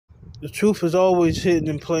The truth is always hidden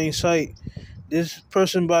in plain sight. This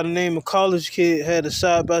person by the name of College Kid had a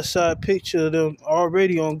side-by-side picture of them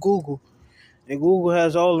already on Google, and Google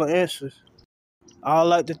has all the answers. I'd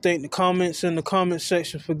like to thank the comments in the comment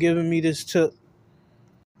section for giving me this tip.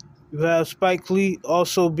 You have Spike Lee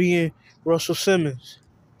also being Russell Simmons.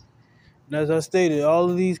 And as I stated, all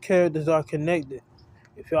of these characters are connected.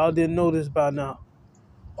 If y'all didn't know this by now,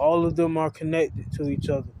 all of them are connected to each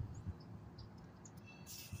other.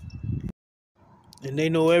 And they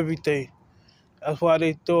know everything. That's why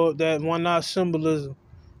they thought that one eye symbolism.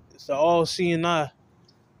 It's the all-seeing eye.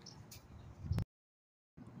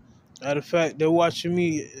 Matter of fact, they're watching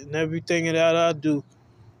me and everything that I do.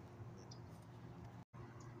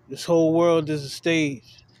 This whole world is a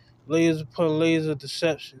stage. Layers upon layers of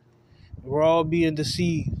deception. We're all being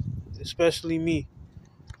deceived, especially me.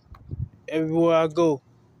 Everywhere I go,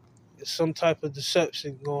 there's some type of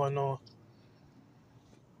deception going on.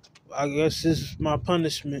 I guess this is my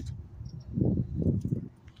punishment.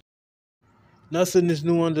 Nothing is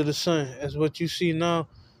new under the sun. As what you see now,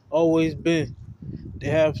 always been. They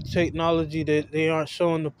have technology that they aren't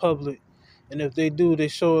showing the public. And if they do, they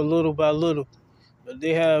show it little by little. But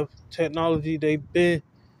they have technology they've been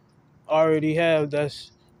already have that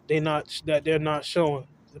they're not showing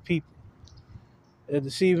the people. They're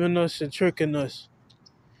deceiving us and tricking us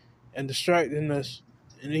and distracting us.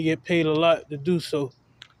 And they get paid a lot to do so.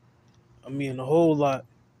 I mean, a whole lot.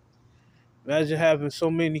 Imagine having so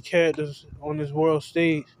many characters on this world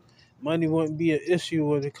stage. Money wouldn't be an issue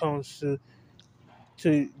when it comes to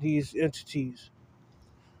these entities.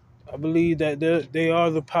 I believe that they are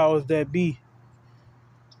the powers that be.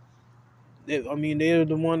 They're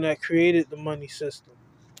the one that created the money system.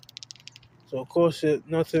 So of course,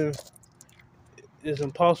 nothing is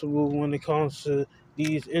impossible when it comes to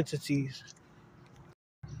these entities.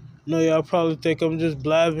 No, y'all probably think I'm just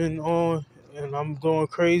blabbing on and I'm going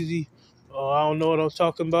crazy. I don't know what I'm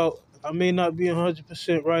talking about. I may not be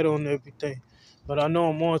 100% right on everything, but I know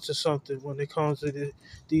I'm on to something when it comes to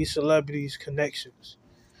these celebrities' connections.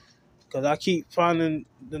 Because I keep finding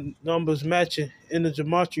the numbers matching in the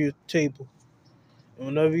gematria table. And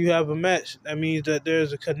whenever you have a match, that means that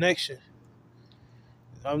there's a connection.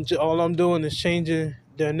 All I'm doing is changing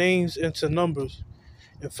their names into numbers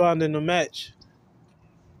and finding a match.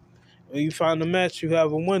 When you find a match, you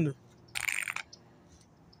have a winner.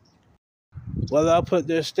 Whether I put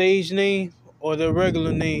their stage name or their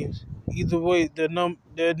regular names, either way,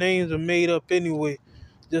 their names are made up anyway,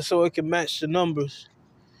 just so it can match the numbers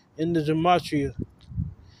in the gematria.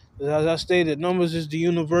 As I stated, numbers is the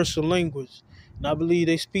universal language, and I believe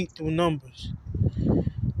they speak through numbers.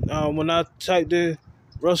 Now, when I typed in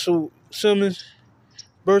Russell Simmons'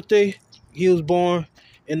 birthday, he was born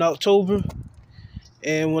in October,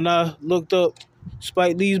 and when I looked up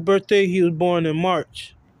Spike Lee's birthday, he was born in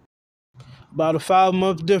March. About a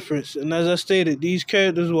 5-month difference. And as I stated, these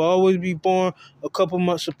characters will always be born a couple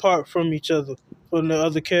months apart from each other, from the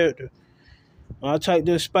other character. When I typed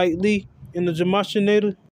in Spike Lee in the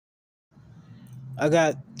Gematria, I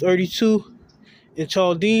got 32 in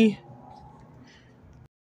Chaldean.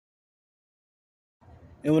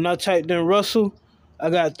 And when I typed in Russell, I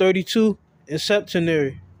got 32 in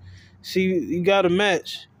Septenary. See, you got to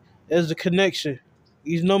match as the connection.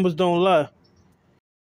 These numbers don't lie.